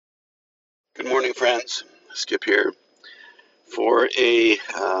Good morning, friends. Skip here for a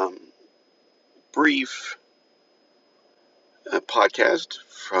brief podcast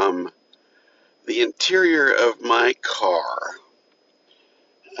from the interior of my car.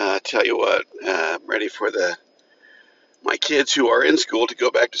 Tell you what, I'm ready for my kids who are in school to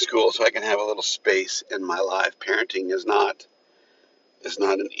go back to school, so I can have a little space in my life. Parenting is not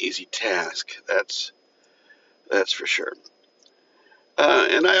an easy task. That's for sure.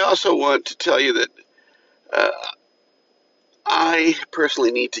 And I also want to tell you that uh, I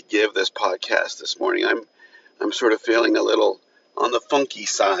personally need to give this podcast this morning. I'm sort of feeling a little on the funky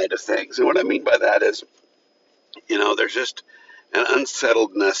side of things. And what I mean by that is, there's just an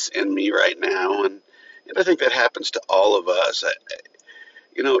unsettledness in me right now. And I think that happens to all of us.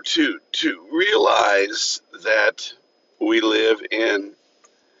 To realize that we live in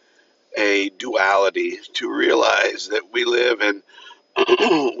a duality, to realize that we live in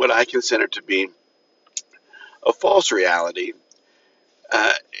what I consider to be a false reality,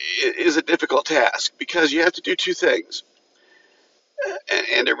 uh, is a difficult task because you have to do two things.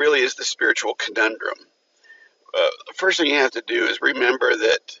 And it really is the spiritual conundrum. The first thing you have to do is remember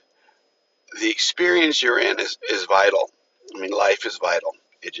that the experience you're in is vital. I mean, life is vital.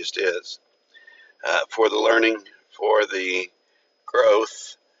 It just is. For the learning, for the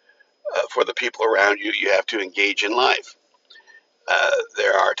growth, for the people around you, you have to engage in life.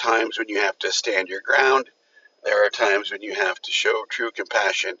 There are times when you have to stand your ground. There are times when you have to show true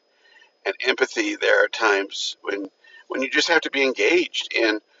compassion and empathy. There are times when you just have to be engaged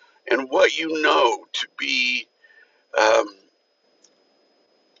in what you know to be um,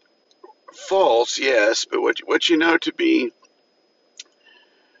 false, yes, but what you know to be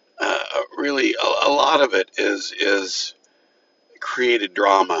really a lot of it is created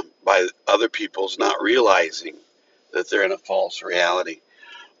drama by other people's not realizing that they're in a false reality.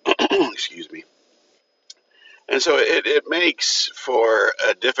 Excuse me. And so it makes for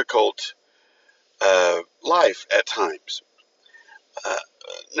a difficult life at times. Uh,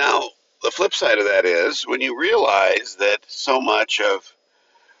 Now, the flip side of that is when you realize that so much of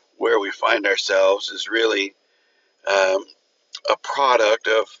where we find ourselves is really um, a product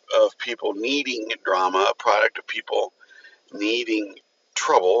of people needing drama, a product of people needing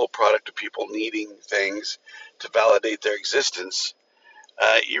trouble, a product of people needing things to validate their existence,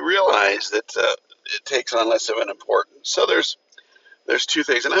 you realize that it takes on less of an importance. So there's two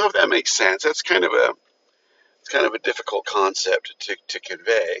things, and I hope that makes sense. That's kind of a difficult concept to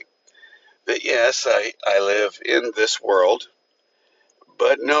convey. That yes, I live in this world,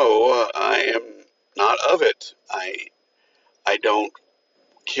 but no, I am not of it. I don't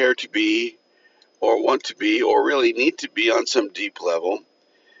care to be or want to be or really need to be on some deep level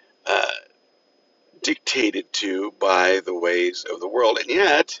uh, dictated to by the ways of the world. And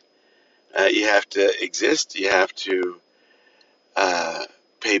yet, you have to exist, you have to uh,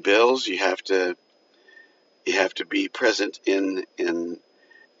 pay bills, you have to be present in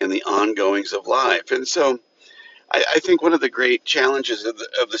the ongoings of life. And so I think one of the great challenges of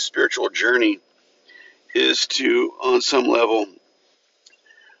the spiritual journey is to, on some level,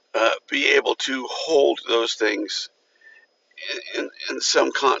 be able to hold those things in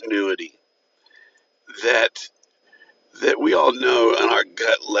some continuity, that we all know on our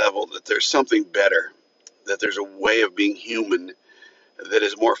gut level that there's something better, that there's a way of being human that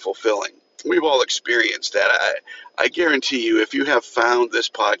is more fulfilling. We've all experienced that. I guarantee you, if you have found this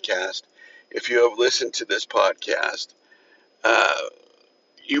podcast, if you have listened to this podcast, uh,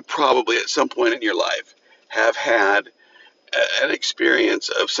 you probably at some point in your life have had an experience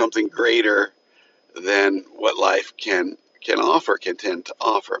of something greater than what life can offer, can tend to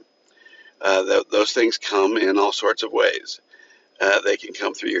offer. Those things come in all sorts of ways. They can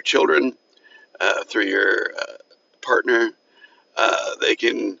come through your children, through your partner. They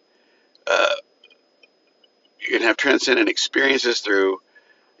can uh, You can have transcendent experiences through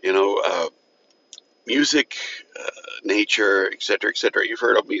music, nature, etc., etc. You've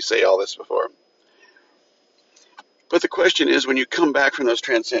heard of me say all this before. But the question is, when you come back from those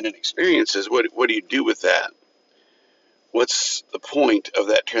transcendent experiences, what do you do with that? What's the point of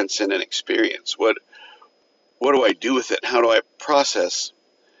that transcendent experience? What do I do with it? How do I process?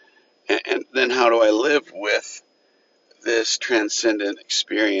 And then how do I live with this transcendent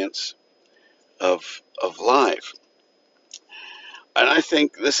experience of life? And I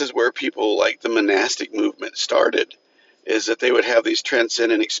think this is where people like the monastic movement started, is that they would have these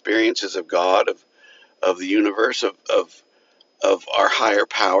transcendent experiences of God, of the universe, of our higher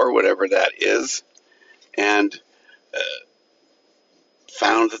power, whatever that is, and uh,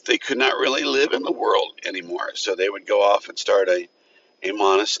 found that they could not really live in the world anymore. So they would go off and start a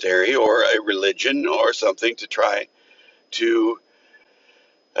monastery or a religion or something to try to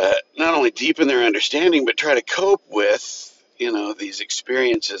not only deepen their understanding, but try to cope with, these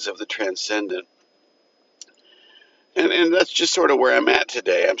experiences of the transcendent. And that's just sort of where I'm at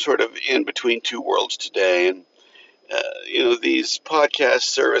today. I'm sort of in between two worlds today. And, these podcasts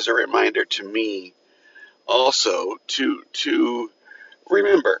serve as a reminder to me also to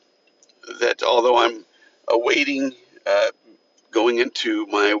remember that although I'm awaiting going into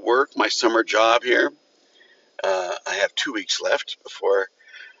my work, my summer job here, I have 2 weeks left before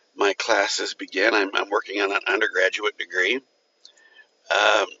my classes begin. I'm working on an undergraduate degree.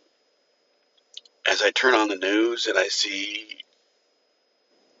 Um, as I turn on the news and I see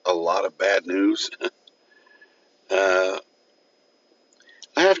a lot of bad news, uh,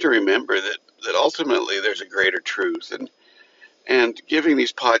 I have to remember that ultimately there's a greater truth. And giving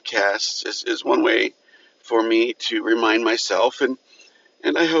these podcasts is one way for me to remind myself, and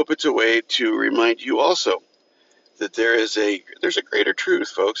I hope it's a way to remind you also that there's a greater truth,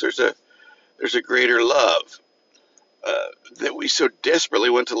 folks. There's a greater love uh, that we so desperately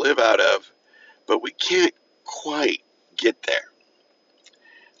want to live out of, but we can't quite get there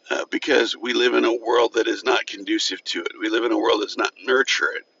because we live in a world that is not conducive to it. We live in a world that's not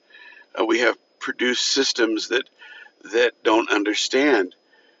nurture it. We have produced systems that don't understand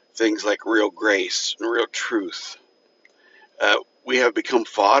things like real grace and real truth. We have become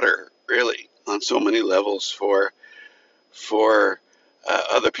fodder, really, on so many levels for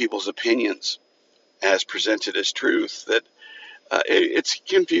other people's opinions as presented as truth that it's a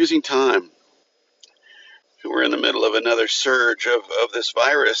confusing time. We're in the middle of another surge of this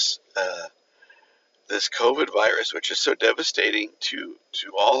virus, this COVID virus, which is so devastating to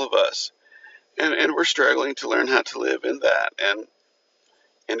all of us. And we're struggling to learn how to live in that. And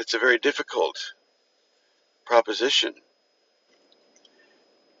it's a very difficult proposition.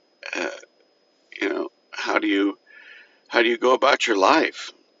 Uh, how do you go about your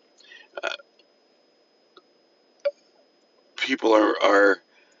life? Uh, People are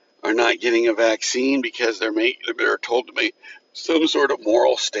not getting a vaccine because they're told to make some sort of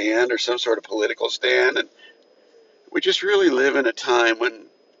moral stand or some sort of political stand, and we just really live in a time when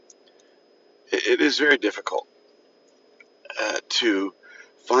it is very difficult to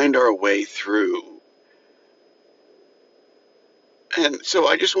find our way through. And so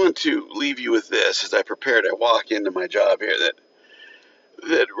I just want to leave you with this as I prepare to walk into my job here,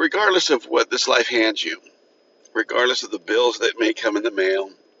 that regardless of what this life hands you, regardless of the bills that may come in the mail,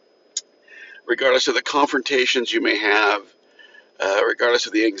 regardless of the confrontations you may have, regardless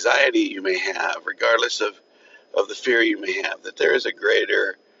of the anxiety you may have, regardless of the fear you may have, that there is a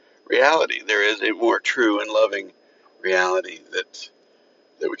greater reality. There is a more true and loving reality that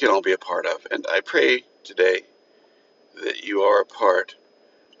we can all be a part of. And I pray today that you are a part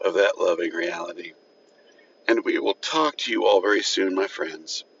of that loving reality. And we will talk to you all very soon, my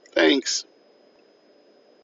friends. Thanks.